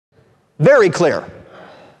Very clear.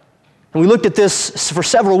 And we looked at this for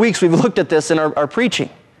several weeks. We've looked at this in our preaching.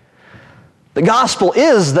 The gospel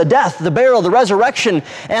is the death, the burial, the resurrection,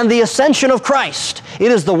 and the ascension of Christ.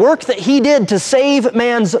 It is the work that He did to save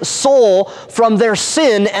man's soul from their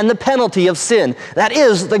sin and the penalty of sin. That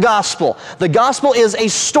is the gospel. The gospel is a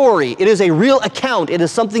story. It is a real account. It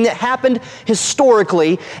is something that happened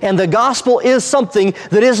historically, and the gospel is something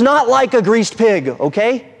that is not like a greased pig,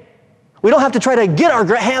 okay? We don't have to try to get our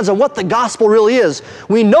hands on what the gospel really is.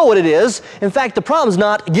 We know what it is. In fact, the problem is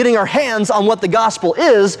not getting our hands on what the gospel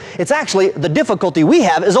is. It's actually the difficulty we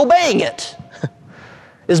have is obeying it,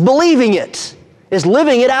 is believing it, is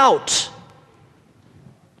living it out.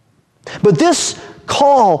 But this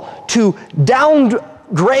call to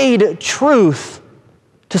downgrade truth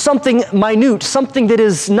to something minute, something that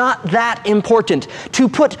is not that important, to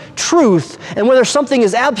put truth, and whether something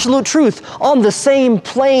is absolute truth, on the same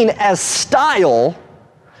plane as style,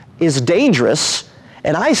 is dangerous,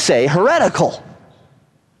 and I say heretical.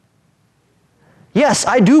 Yes,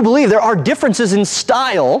 I do believe there are differences in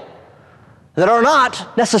style that are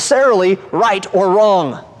not necessarily right or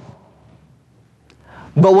wrong.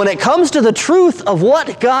 But when it comes to the truth of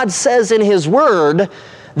what God says in His Word,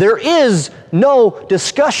 there is no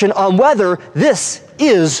discussion on whether this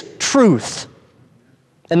is truth.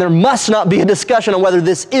 And there must not be a discussion on whether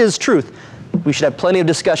this is truth. We should have plenty of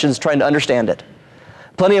discussions trying to understand it.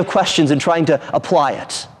 Plenty of questions in trying to apply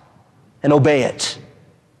it and obey it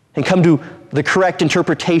and come to the correct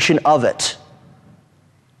interpretation of it.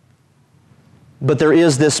 But there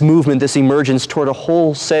is this movement, this emergence toward a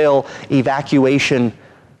wholesale evacuation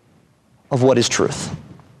of what is truth.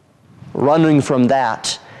 Running from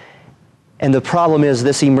that. And the problem is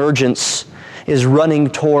this emergence is running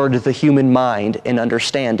toward the human mind and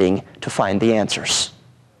understanding to find the answers.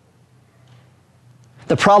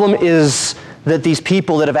 The problem is that these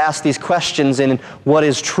people that have asked these questions in what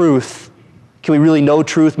is truth, can we really know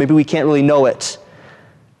truth? Maybe we can't really know it.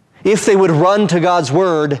 If they would run to God's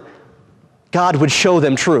Word, God would show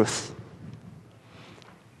them truth.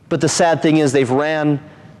 But the sad thing is they've ran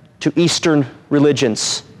to Eastern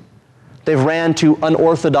religions. They've ran to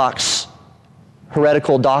unorthodox,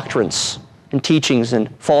 heretical doctrines and teachings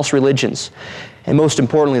and false religions. And most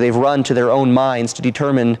importantly, they've run to their own minds to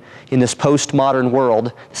determine in this postmodern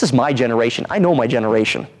world, this is my generation. I know my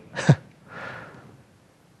generation.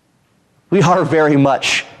 We are very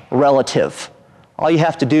much relative. All you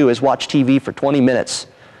have to do is watch TV for 20 minutes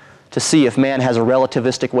to see if man has a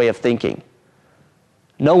relativistic way of thinking.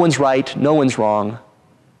 No one's right, no one's wrong.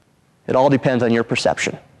 It all depends on your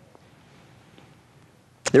perception.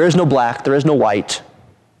 There is no black, there is no white.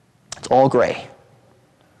 It's all gray.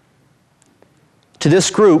 To this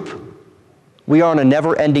group, we are on a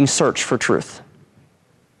never-ending search for truth.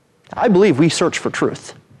 I believe we search for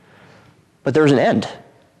truth, but there's an end.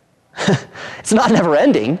 It's not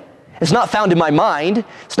never-ending. It's not found in my mind.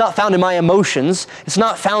 It's not found in my emotions. It's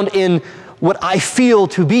not found in what I feel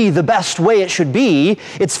to be the best way it should be.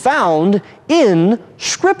 It's found in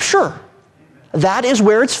Scripture. That is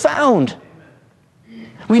where it's found.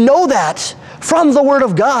 We know that from the Word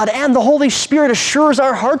of God, and the Holy Spirit assures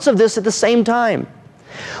our hearts of this at the same time.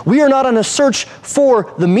 We are not on a search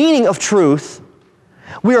for the meaning of truth.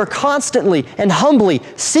 We are constantly and humbly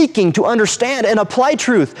seeking to understand and apply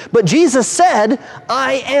truth. But Jesus said,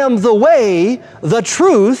 I am the way, the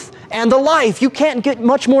truth, and the life. You can't get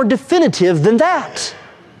much more definitive than that.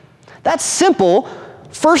 That's simple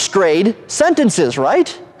first grade sentences,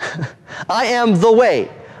 right? I am the way.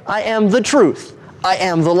 I am the truth. I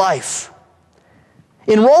am the life.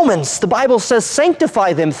 In Romans, the Bible says,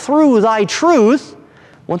 sanctify them through thy truth.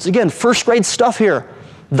 Once again, first grade stuff here.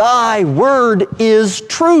 Thy word is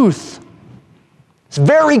truth. It's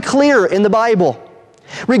very clear in the Bible.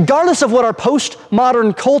 Regardless of what our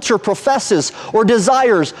postmodern culture professes or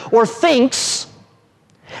desires or thinks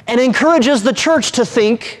and encourages the church to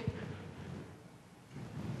think,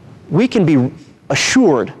 we can be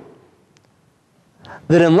assured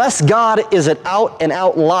that unless God is an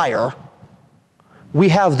out-and-out liar, we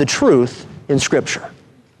have the truth in Scripture.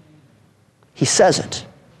 He says it.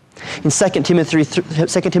 In 2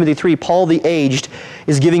 Timothy 3, Paul the aged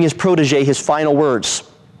is giving his protege his final words.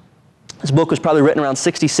 This book was probably written around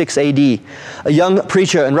 66 AD. A young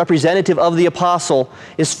preacher and representative of the apostle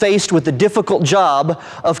is faced with the difficult job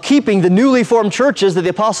of keeping the newly formed churches that the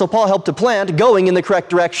apostle Paul helped to plant going in the correct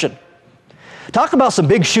direction. Talk about some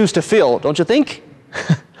big shoes to fill, don't you think?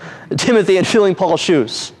 Timothy and filling Paul's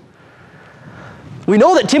shoes. We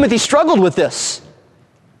know that Timothy struggled with this.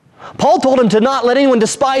 Paul told him to not let anyone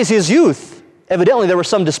despise his youth. Evidently, there was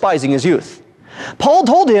some despising his youth. Paul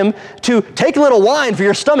told him to take a little wine for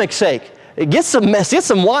your stomach's sake. Get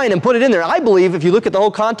some wine and put it in there. I believe, if you look at the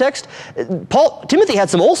whole context, Timothy had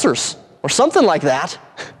some ulcers or something like that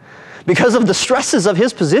because of the stresses of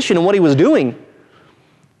his position and what he was doing.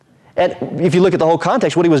 And if you look at the whole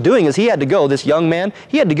context, what he was doing is he had to go, this young man,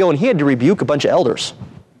 he had to go and he had to rebuke a bunch of elders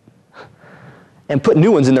and put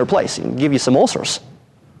new ones in their place and give you some ulcers.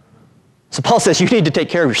 So Paul says, you need to take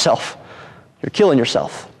care of yourself. You're killing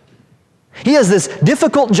yourself. He has this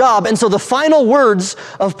difficult job, and so the final words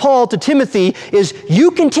of Paul to Timothy is,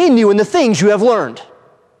 you continue in the things you have learned,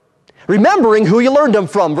 remembering who you learned them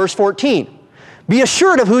from, verse 14. Be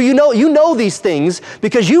assured of who you know these things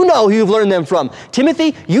because you know who you've learned them from.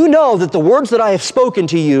 Timothy, you know that the words that I have spoken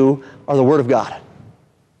to you are the Word of God.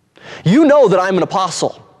 You know that I'm an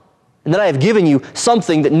apostle and that I have given you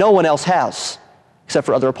something that no one else has except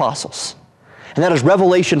for other apostles. And that is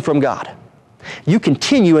revelation from God. You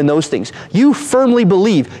continue in those things. You firmly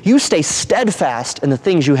believe. You stay steadfast in the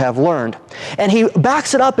things you have learned. And he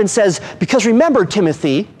backs it up and says, because remember,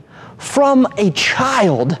 Timothy, from a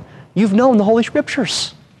child, you've known the Holy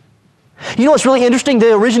Scriptures. You know what's really interesting?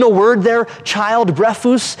 The original word there, child,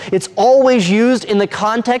 brephus, it's always used in the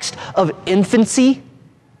context of infancy.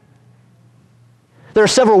 There are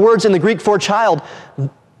several words in the Greek for child,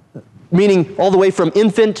 meaning all the way from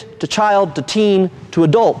infant to child to teen to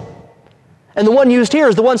adult. And the one used here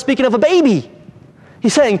is the one speaking of a baby.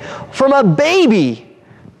 He's saying, from a baby,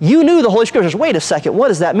 you knew the Holy Scriptures. Wait a second, what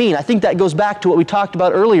does that mean? I think that goes back to what we talked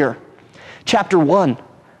about earlier. Chapter 1,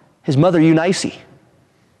 his mother Eunice.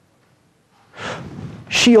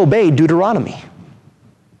 She obeyed Deuteronomy,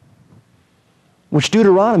 which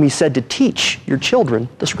Deuteronomy said to teach your children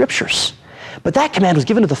the Scriptures. But that command was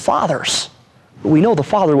given to the fathers. But we know the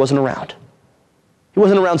father wasn't around. He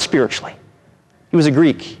wasn't around spiritually. He was a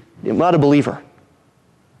Greek, not a believer.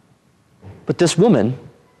 But this woman,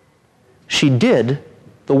 she did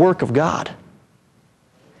the work of God.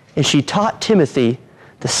 And she taught Timothy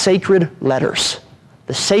the sacred letters,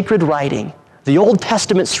 the sacred writing, the Old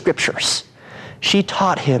Testament Scriptures. She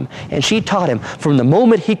taught him, and she taught him. From the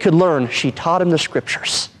moment he could learn, she taught him the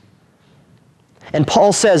Scriptures. And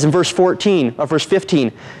Paul says in verse 15,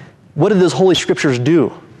 what did those Holy Scriptures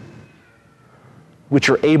do? Which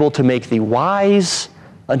are able to make thee wise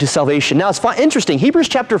unto salvation. Now it's interesting, Hebrews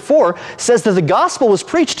chapter 4 says that the gospel was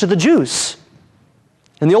preached to the Jews.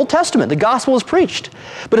 In the Old Testament, the gospel was preached.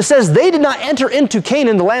 But it says they did not enter into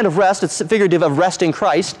Canaan, the land of rest. It's figurative of rest in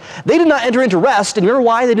Christ. They did not enter into rest. And remember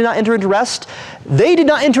why they did not enter into rest? They did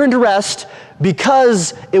not enter into rest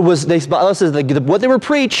because it was, what they were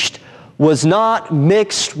preached was not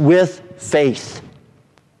mixed with faith.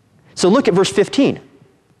 So look at verse 15.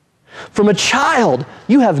 From a child,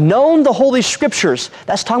 you have known the Holy Scriptures.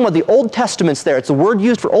 That's talking about the Old Testaments there. It's the word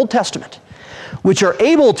used for Old Testament. Which are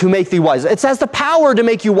able to make thee wise. It has the power to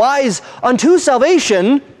make you wise unto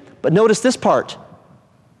salvation. But notice this part.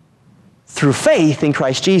 Through faith in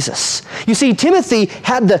Christ Jesus. You see, Timothy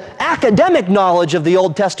had the academic knowledge of the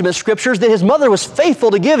Old Testament Scriptures that his mother was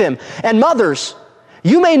faithful to give him. And mothers,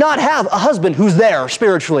 you may not have a husband who's there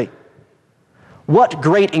spiritually. What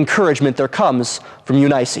great encouragement there comes from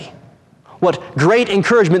Eunice. What great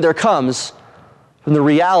encouragement there comes from the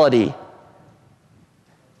reality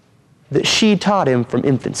that she taught him from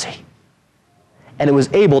infancy. And it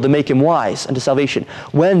was able to make him wise unto salvation.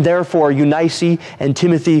 When therefore Eunice and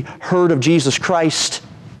Timothy heard of Jesus Christ,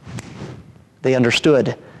 they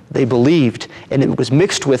understood, they believed, and it was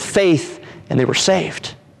mixed with faith, and they were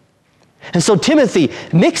saved. And so Timothy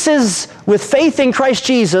mixes with faith in Christ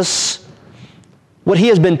Jesus what he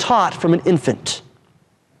has been taught from an infant.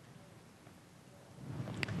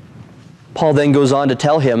 Paul then goes on to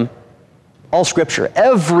tell him all Scripture,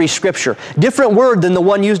 every Scripture, different word than the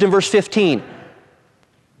one used in verse 15.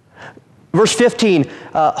 Verse 15,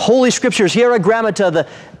 Holy Scriptures, hierogrammata, the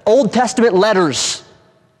Old Testament letters.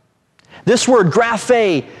 This word,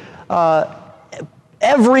 graphe,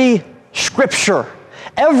 every Scripture,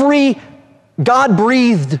 every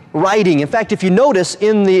God-breathed writing. In fact, if you notice,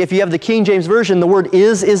 if you have the King James Version, the word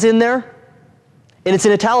is in there, and it's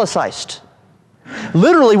in italicized.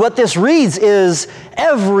 Literally what this reads is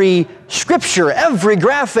every Scripture, every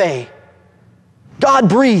graphe,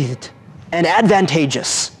 God-breathed and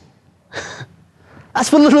advantageous.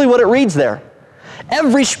 That's literally what it reads there.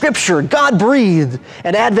 Every Scripture, God-breathed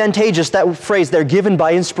and advantageous. That phrase there, given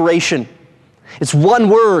by inspiration. It's one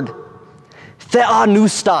word.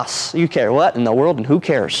 Theopneustos. You care what in the world and who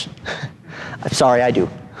cares? I'm sorry, I do.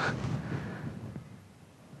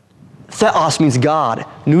 Theos means God.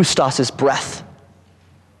 Pneustos is breath.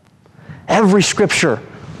 Every Scripture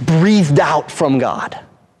breathed out from God.